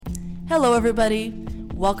Hello, everybody.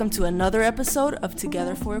 Welcome to another episode of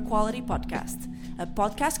Together for Equality podcast, a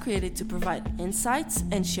podcast created to provide insights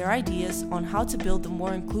and share ideas on how to build a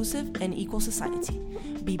more inclusive and equal society,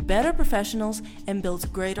 be better professionals, and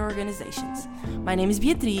build greater organizations. My name is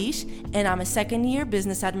Beatriz, and I'm a second-year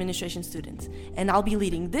business administration student, and I'll be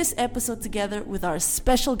leading this episode together with our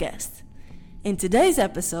special guest. In today's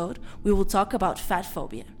episode, we will talk about fat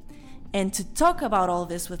phobia. And to talk about all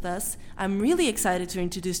this with us, I'm really excited to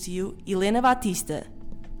introduce to you Helena Batista.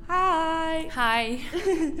 Hi! Hi!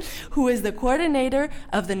 Who is the coordinator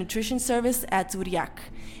of the nutrition service at URIAC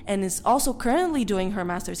and is also currently doing her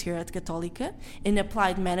master's here at Católica in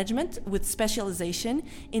applied management with specialization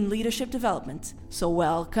in leadership development. So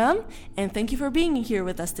welcome, and thank you for being here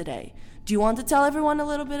with us today. Do you want to tell everyone a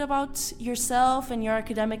little bit about yourself and your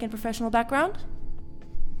academic and professional background?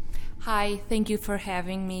 Hi, thank you for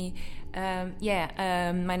having me.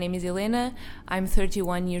 My name is Helena. I'm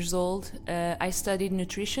 31 years old. I studied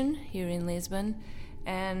nutrition here in Lisbon,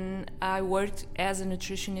 and I worked as a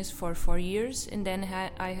nutritionist for 4 years, and then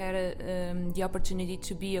I had the opportunity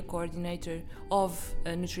to be a coordinator of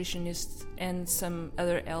nutritionists and some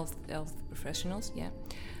other health professionals,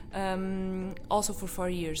 also for 4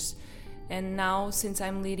 years. And now, since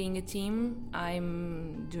I'm leading a team,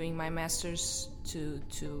 I'm doing my master's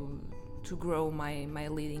to grow my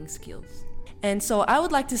leading skills. And so I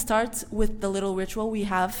would like to start with the little ritual we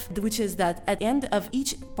have, which is that at the end of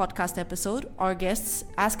each podcast episode, our guests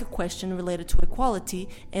ask a question related to equality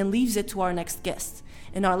and leaves it to our next guest.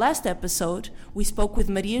 In our last episode, we spoke with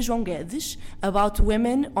Maria João Guedes about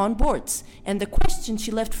women on boards. And the question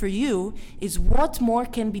she left for you is, what more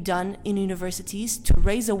can be done in universities to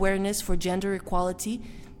raise awareness for gender equality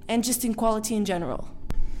and just equality in general?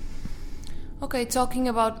 Okay, talking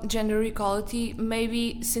about gender equality,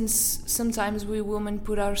 maybe since sometimes we women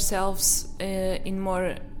put ourselves in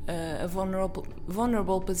more a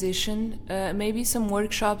vulnerable position, maybe some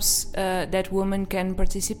workshops that women can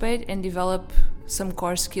participate and develop some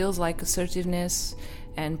core skills like assertiveness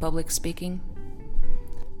and public speaking.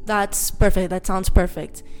 That's perfect. That sounds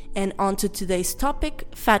perfect. And on to today's topic,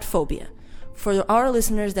 fat phobia. For our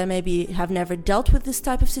listeners that maybe have never dealt with this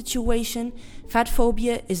type of situation, fat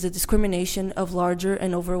phobia is the discrimination of larger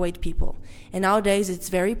and overweight people. And nowadays it's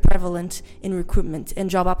very prevalent in recruitment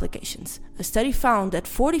and job applications. A study found that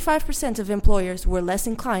 45% of employers were less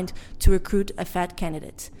inclined to recruit a fat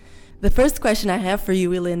candidate. The first question I have for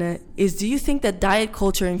you, Helena, is do you think that diet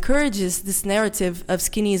culture encourages this narrative of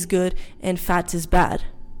skinny is good and fat is bad?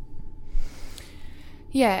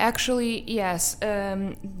 Yeah, actually, yes.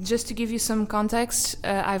 Just to give you some context,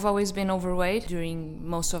 I've always been overweight during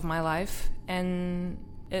most of my life. And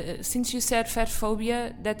since you said fat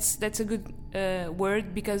phobia, that's a good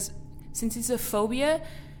word, because since it's a phobia,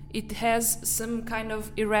 it has some kind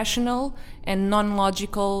of irrational and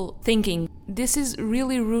non-logical thinking. This is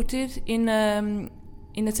really rooted in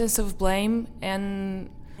a sense of blame and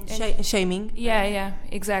shaming. Yeah,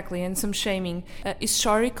 exactly, and some shaming.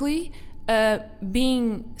 Historically,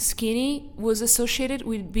 being skinny was associated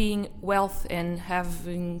with being wealth and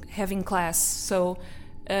having class. So,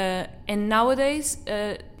 and nowadays,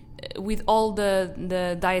 with all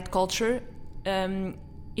the diet culture,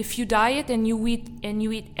 if you diet and you eat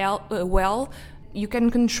well, you can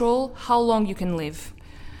control how long you can live.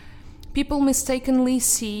 People mistakenly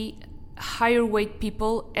see higher weight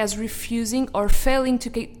people as refusing or failing to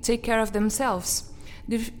take care of themselves.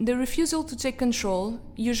 The refusal to take control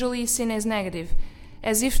usually is seen as negative,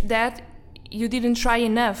 as if that you didn't try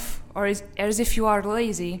enough, or as if you are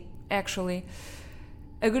lazy, actually.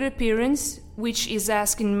 A good appearance, which is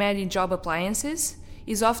asked in many job appliances,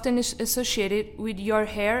 is often associated with your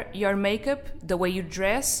hair, your makeup, the way you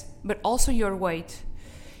dress, but also your weight.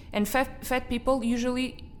 And fat people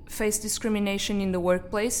usually face discrimination in the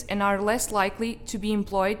workplace and are less likely to be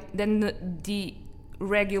employed than the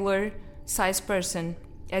regular size person,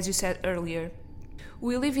 as you said earlier.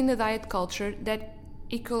 We live in a diet culture that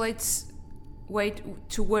equates weight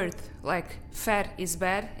to worth, like fat is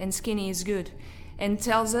bad and skinny is good, and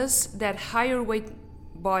tells us that higher weight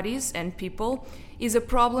bodies and people is a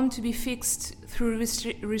problem to be fixed through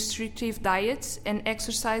restrictive diets and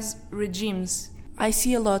exercise regimes. I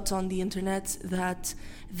see a lot on the internet that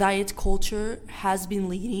diet culture has been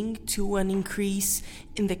leading to an increase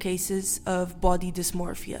in the cases of body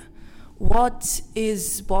dysmorphia. What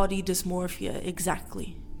is body dysmorphia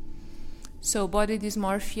exactly? So body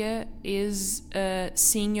dysmorphia is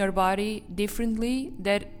seeing your body differently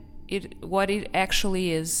than what it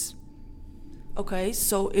actually is. Okay,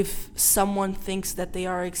 so if someone thinks that they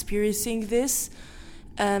are experiencing this,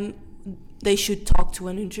 they should talk to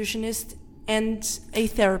a nutritionist and a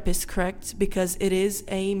therapist, correct? Because it is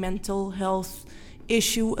a mental health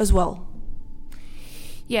issue as well.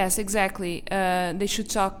 Yes, exactly. They should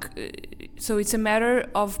talk. So it's a matter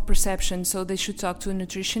of perception. So they should talk to a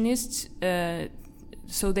nutritionist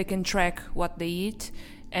so they can track what they eat,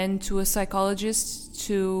 and to a psychologist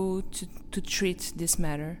to treat this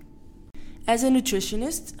matter. As a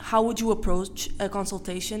nutritionist, how would you approach a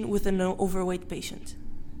consultation with an overweight patient?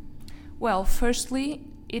 Well, firstly,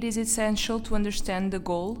 it is essential to understand the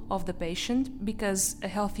goal of the patient, because a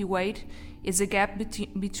healthy weight is a gap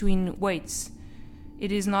between weights.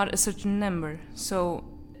 It is not a certain number. So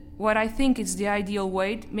what I think is the ideal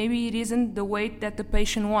weight, maybe it isn't the weight that the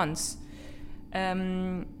patient wants.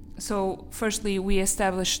 So firstly, we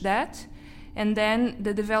establish that, and then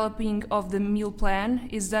the developing of the meal plan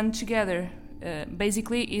is done together.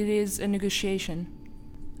 Basically, it is a negotiation.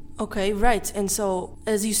 Okay, right. And so,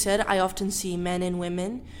 as you said, I often see men and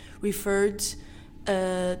women referred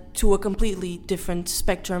to a completely different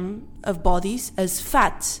spectrum of bodies as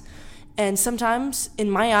fat. And sometimes,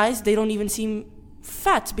 in my eyes, they don't even seem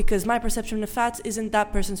fat, because my perception of fat isn't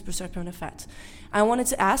that person's perception of fat. I wanted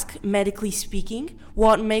to ask, medically speaking,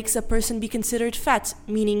 what makes a person be considered fat?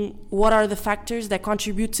 Meaning, what are the factors that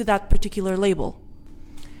contribute to that particular label?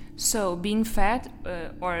 So, being fat,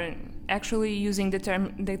 or actually using the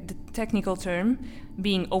technical term,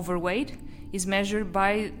 being overweight, is measured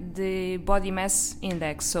by the body mass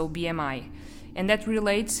index, so BMI, and that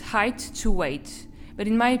relates height to weight. But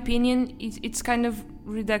in my opinion, it's kind of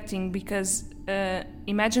reducting, because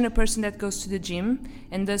imagine a person that goes to the gym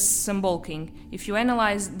and does some bulking. If you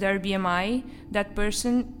analyze their BMI, that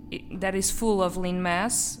person that is full of lean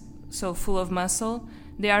mass, so full of muscle,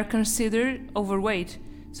 they are considered overweight.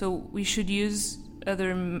 So we should use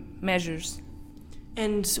other measures.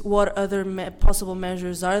 And what other possible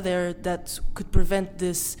measures are there that could prevent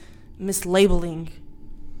this mislabeling?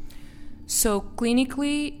 So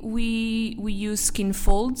clinically, we use skin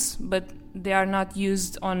folds, but they are not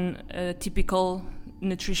used on a typical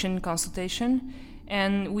nutrition consultation.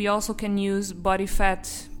 And we also can use body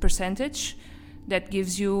fat percentage that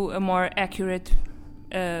gives you a more accurate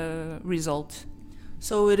result.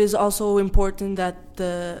 So it is also important that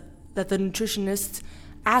the nutritionist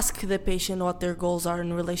ask the patient what their goals are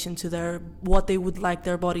in relation to what they would like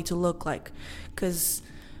their body to look like. Because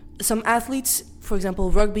some athletes, for example,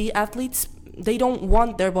 rugby athletes, they don't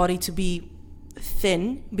want their body to be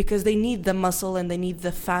thin, because they need the muscle and they need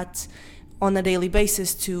the fat on a daily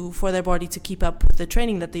basis for their body to keep up with the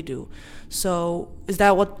training that they do. So is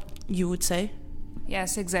that what you would say?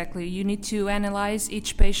 Yes, exactly. You need to analyze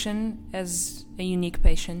each patient as a unique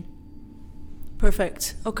patient.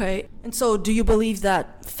 Perfect. Okay. And so do you believe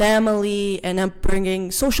that family and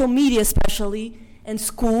upbringing, social media especially, and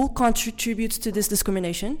school contributes to this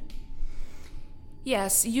discrimination?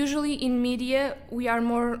 Yes, usually in media we are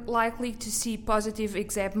more likely to see positive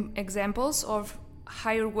examples of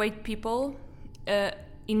higher weight people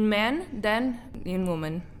in men than in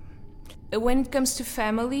women. When it comes to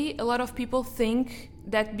family, a lot of people think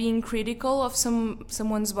that being critical of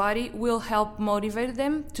someone's body will help motivate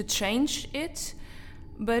them to change it,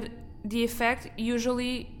 but the effect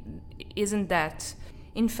usually isn't that.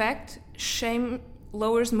 In fact, shame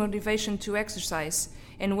lowers motivation to exercise,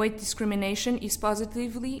 and weight discrimination is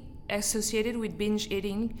positively associated with binge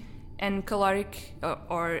eating and caloric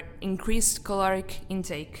or increased caloric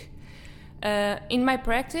intake. In my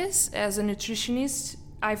practice as a nutritionist,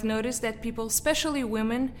 I've noticed that people, especially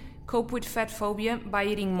women, cope with fat phobia by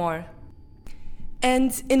eating more.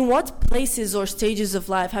 And in what places or stages of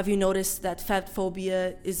life have you noticed that fat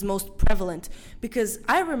phobia is most prevalent? Because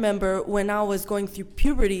I remember when I was going through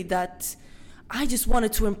puberty that I just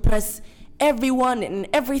wanted to impress everyone and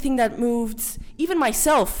everything that moved, even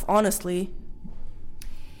myself, honestly.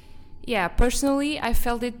 Yeah, personally, I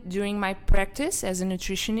felt it during my practice as a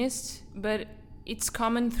nutritionist, but it's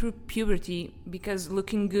common through puberty, because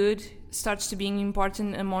looking good starts to being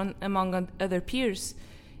important among other peers.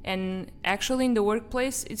 And actually in the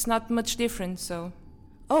workplace, it's not much different, so...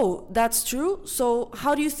 Oh, that's true? So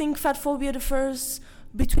how do you think fat phobia differs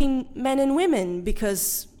between men and women?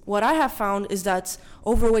 Because what I have found is that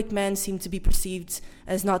overweight men seem to be perceived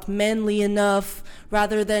as not manly enough,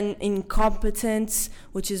 rather than incompetent,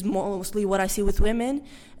 which is mostly what I see with women,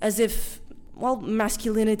 as if, well,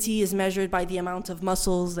 masculinity is measured by the amount of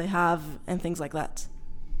muscles they have and things like that.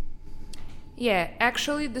 Yeah,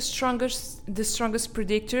 actually the strongest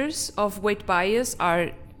predictors of weight bias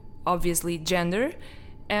are obviously gender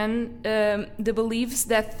and the beliefs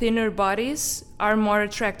that thinner bodies are more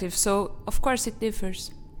attractive. So, of course, it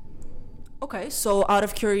differs. Okay, so out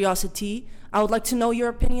of curiosity, I would like to know your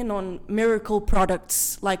opinion on miracle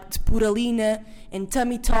products like Puraline and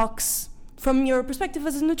Tummy Talks from your perspective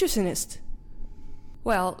as a nutritionist.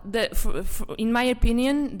 Well, in my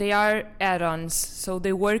opinion, they are add-ons. So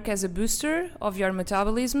they work as a booster of your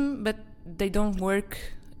metabolism, but they don't work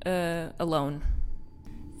alone.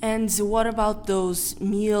 And what about those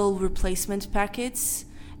meal replacement packets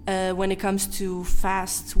when it comes to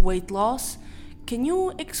fast weight loss? Can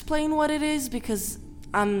you explain what it is? Because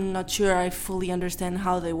I'm not sure I fully understand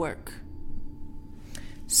how they work.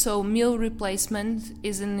 So meal replacement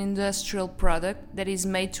is an industrial product that is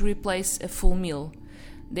made to replace a full meal.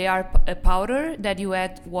 They are a powder that you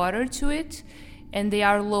add water to it, and they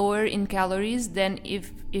are lower in calories than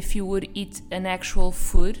if you would eat an actual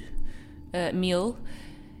food meal.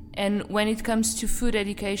 And when it comes to food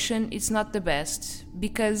education, it's not the best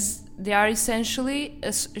because they are essentially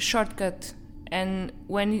a shortcut. And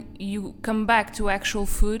when you come back to actual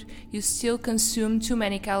food, you still consume too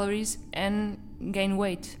many calories and gain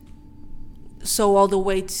weight. So all the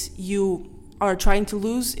weight you are trying to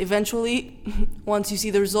lose, eventually, once you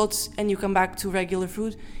see the results and you come back to regular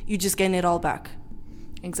food, you just gain it all back.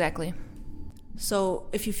 Exactly. So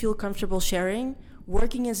if you feel comfortable sharing,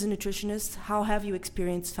 working as a nutritionist, how have you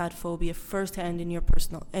experienced fat phobia firsthand in your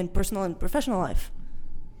personal and professional life?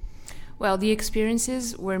 Well, the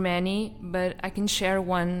experiences were many, but I can share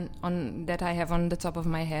one that I have on the top of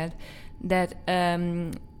my head. That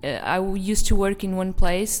I used to work in one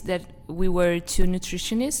place that we were two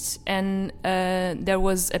nutritionists, and there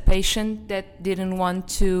was a patient that didn't want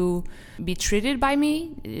to be treated by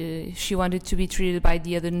me. She wanted to be treated by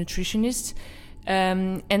the other nutritionist.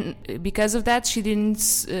 And because of that, she didn't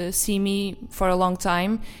see me for a long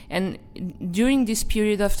time. And during this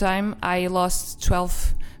period of time, I lost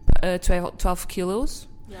 12 kilos.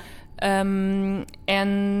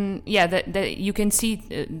 And yeah, that you can see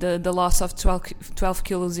the loss of 12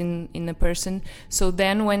 kilos in a person. So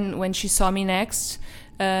then when she saw me next,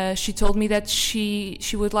 she told me that she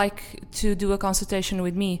would like to do a consultation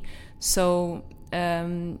with me. So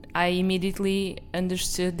I immediately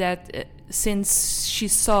understood that since she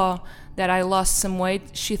saw that I lost some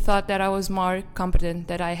weight, she thought that I was more competent,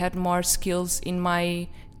 that I had more skills in my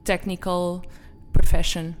technical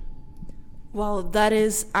profession. Well, that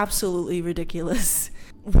is absolutely ridiculous.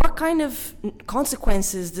 What kind of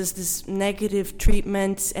consequences does this negative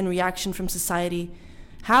treatment and reaction from society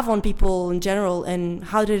have on people in general, and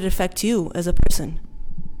how did it affect you as a person?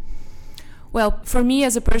 Well, for me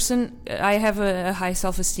as a person, I have a high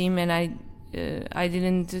self-esteem, and I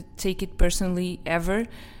didn't take it personally ever.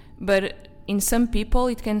 But in some people,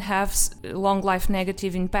 it can have long life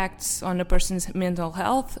negative impacts on a person's mental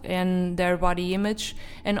health and their body image,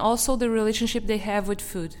 and also the relationship they have with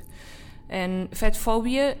food. And fat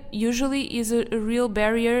phobia usually is a real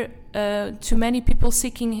barrier to many people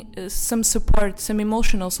seeking some support, some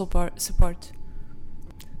emotional support.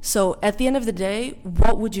 So at the end of the day,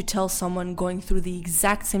 what would you tell someone going through the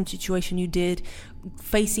exact same situation you did,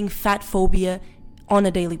 facing fat phobia on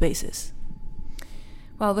a daily basis?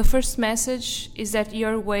 Well, the first message is that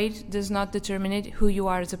your weight does not determine who you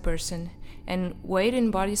are as a person. And weight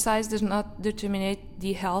and body size does not determine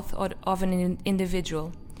the health of an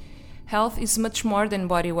individual. Health is much more than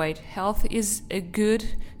body weight. Health is a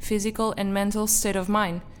good physical and mental state of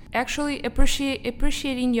mind. Actually,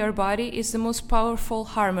 appreciating your body is the most powerful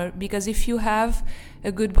harmer, because if you have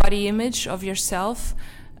a good body image of yourself,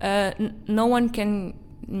 no one can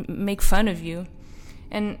make fun of you.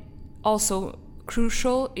 And also,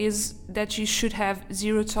 crucial is that you should have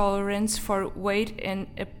zero tolerance for weight and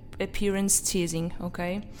appearance teasing,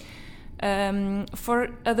 okay? For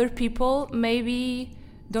other people, maybe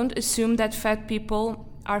don't assume that fat people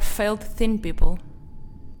are failed thin people.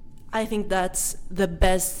 I think that's the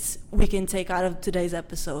best we can take out of today's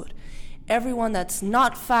episode. Everyone that's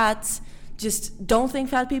not fat, just don't think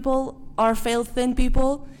fat people are failed thin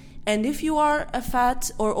people. And if you are a fat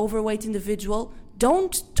or overweight individual,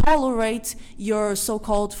 don't tolerate your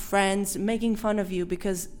so-called friends making fun of you,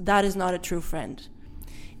 because that is not a true friend.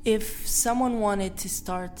 If someone wanted to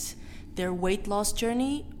start their weight loss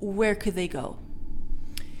journey, where could they go?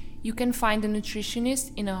 You can find a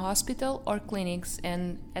nutritionist in a hospital or clinics,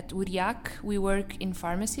 and at Uriac we work in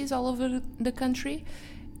pharmacies all over the country,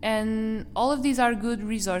 and all of these are good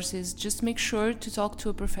resources. Just make sure to talk to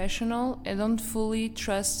a professional and don't fully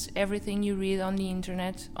trust everything you read on the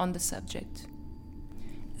internet on the subject.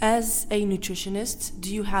 As a nutritionist,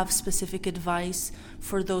 do you have specific advice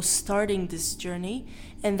for those starting this journey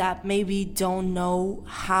and that maybe don't know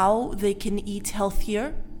how they can eat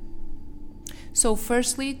healthier? So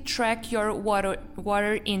firstly, track your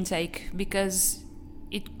water intake, because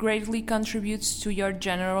it greatly contributes to your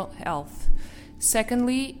general health.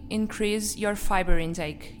 Secondly, increase your fiber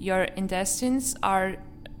intake. Your intestines are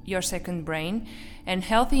your second brain, and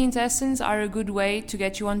healthy intestines are a good way to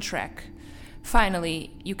get you on track.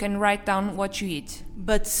 Finally, you can write down what you eat.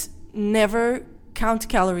 But never count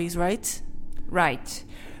calories, right? Right.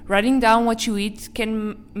 Writing down what you eat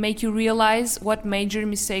can make you realize what major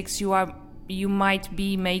mistakes you might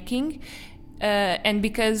be making, and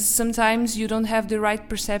because sometimes you don't have the right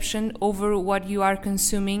perception over what you are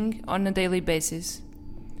consuming on a daily basis.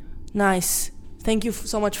 Nice. Thank you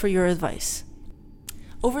so much for your advice.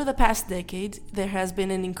 Over the past decade, there has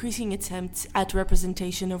been an increasing attempt at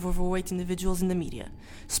representation of overweight individuals in the media,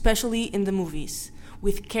 especially in the movies,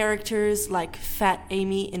 with characters like Fat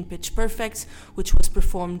Amy in Pitch Perfect, which was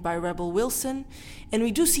performed by Rebel Wilson, and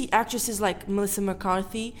we do see actresses like Melissa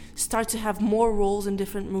McCarthy start to have more roles in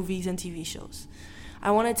different movies and TV shows.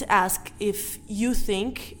 I wanted to ask if you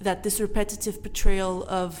think that this repetitive portrayal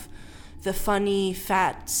of the funny,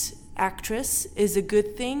 fat actress is a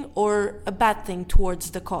good thing or a bad thing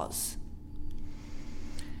towards the cause?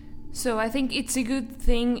 So I think it's a good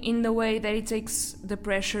thing in the way that it takes the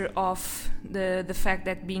pressure off the fact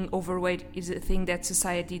that being overweight is a thing that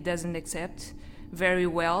society doesn't accept very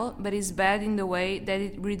well, but it's bad in the way that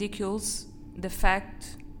it ridicules the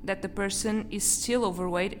fact that the person is still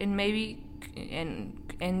overweight and maybe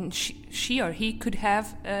she or he could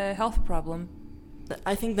have a health problem.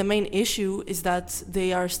 I think the main issue is that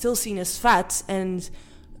they are still seen as fat, and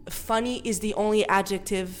funny is the only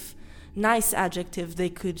nice adjective they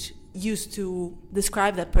could use to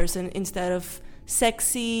describe that person instead of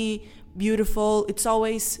sexy, beautiful. It's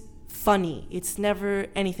always funny. It's never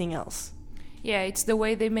anything else. Yeah, it's the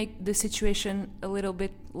way they make the situation a little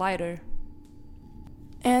bit lighter.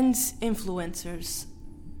 And influencers.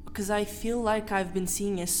 Because I feel like I've been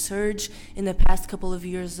seeing a surge in the past couple of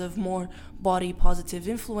years of more body positive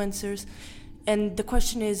influencers. And the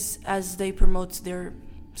question is, as they promote their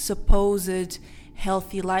supposed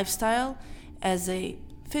healthy lifestyle as a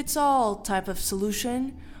fits-all type of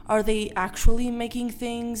solution, are they actually making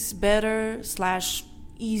things better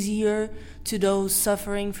 / easier to those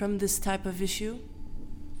suffering from this type of issue?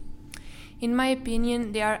 In my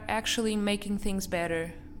opinion, they are actually making things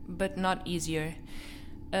better, but not easier.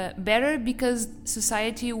 Better because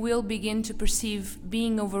society will begin to perceive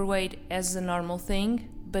being overweight as a normal thing,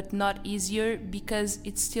 but not easier because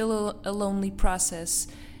it's still a lonely process.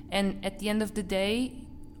 And at the end of the day,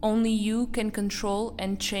 only you can control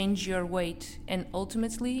and change your weight and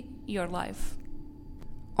ultimately your life.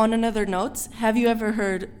 On another note, have you ever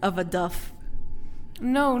heard of a DUF?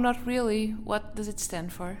 No, not really. What does it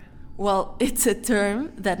stand for? Well, it's a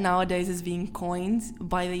term that nowadays is being coined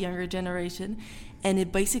by the younger generation, and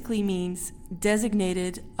it basically means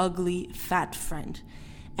designated ugly fat friend.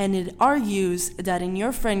 And it argues that in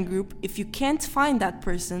your friend group, if you can't find that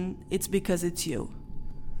person, it's because it's you.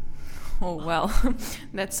 Oh, well,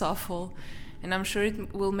 that's awful. And I'm sure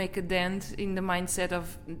it will make a dent in the mindset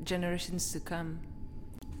of generations to come.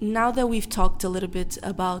 Now that we've talked a little bit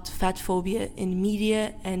about fat phobia in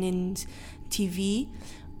media and in TV,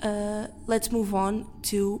 let's move on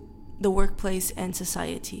to the workplace and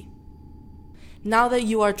society. Now that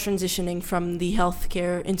you are transitioning from the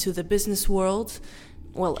healthcare into the business world,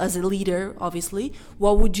 well, as a leader, obviously,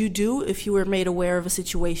 what would you do if you were made aware of a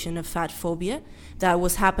situation of fat phobia that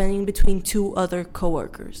was happening between two other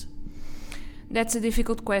coworkers? That's a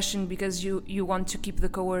difficult question because you want to keep the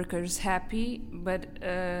coworkers happy, but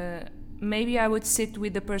maybe I would sit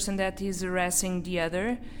with the person that is harassing the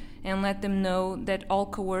other and let them know that all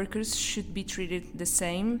coworkers should be treated the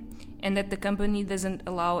same and that the company doesn't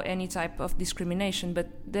allow any type of discrimination. But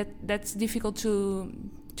that's difficult to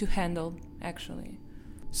handle, actually.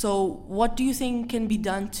 So what do you think can be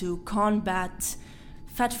done to combat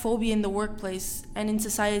fat phobia in the workplace and in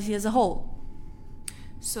society as a whole?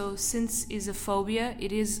 So since it's a phobia,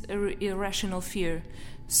 it is an irrational fear.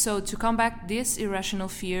 So to combat this irrational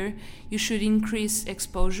fear, you should increase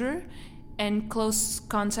exposure and close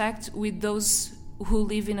contact with those who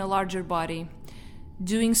live in a larger body.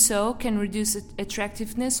 Doing so can reduce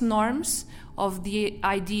attractiveness norms of the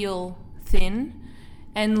ideal thin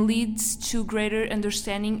and leads to greater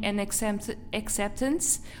understanding and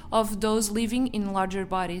acceptance of those living in larger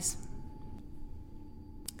bodies.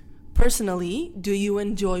 Personally, do you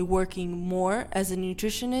enjoy working more as a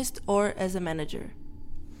nutritionist or as a manager?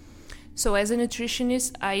 So as a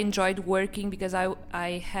nutritionist, I enjoyed working because I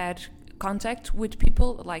had contact with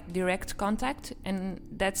people, like direct contact, and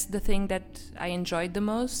that's the thing that I enjoyed the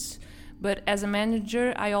most. But as a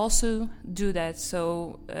manager, I also do that,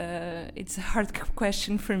 so it's a hard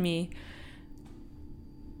question for me.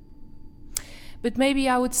 But maybe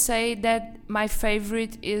I would say that my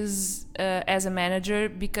favorite is as a manager,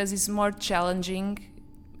 because it's more challenging.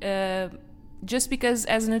 Just because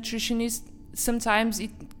as a nutritionist, sometimes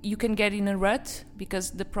you can get in a rut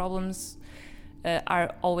because the problems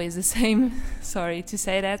are always the same. Sorry to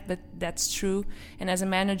say that, but that's true. And as a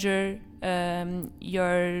manager,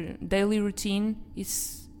 your daily routine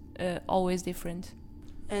is always different.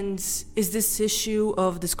 And is this issue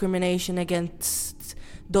of discrimination against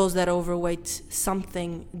those that are overweight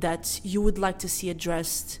something that you would like to see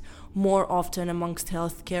addressed more often amongst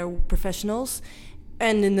healthcare professionals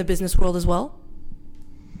and in the business world as well?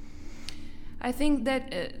 I think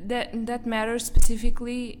that matters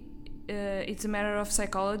specifically. It's a matter of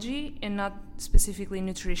psychology and not specifically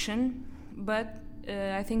nutrition. But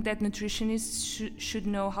I think that nutritionists should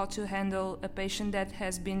know how to handle a patient that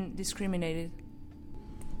has been discriminated.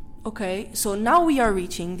 Okay, so now we are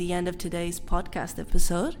reaching the end of today's podcast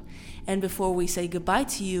episode. And before we say goodbye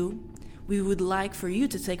to you, we would like for you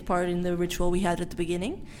to take part in the ritual we had at the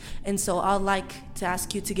beginning. And so I'd like to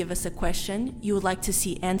ask you to give us a question you would like to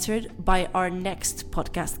see answered by our next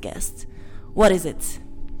podcast guest. What is it?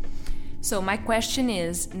 So my question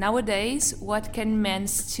is, nowadays, what can men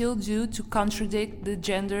still do to contradict the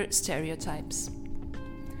gender stereotypes?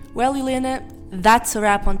 Well, Helena, that's a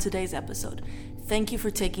wrap on today's episode. Thank you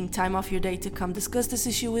for taking time off your day to come discuss this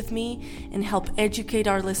issue with me and help educate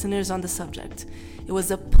our listeners on the subject. It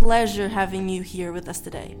was a pleasure having you here with us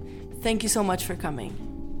today. Thank you so much for coming.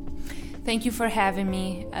 Thank you for having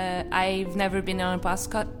me. I've never been on a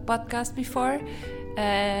podcast before,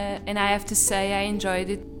 and I have to say I enjoyed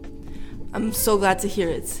it. I'm so glad to hear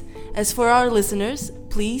it. As for our listeners,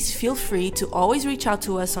 please feel free to always reach out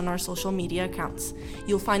to us on our social media accounts.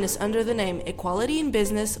 You'll find us under the name Equality in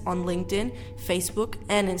Business on LinkedIn, Facebook,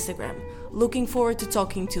 and Instagram. Looking forward to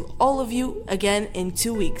talking to all of you again in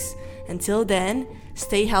 2 weeks. Until then,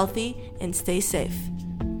 stay healthy and stay safe.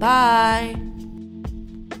 Bye!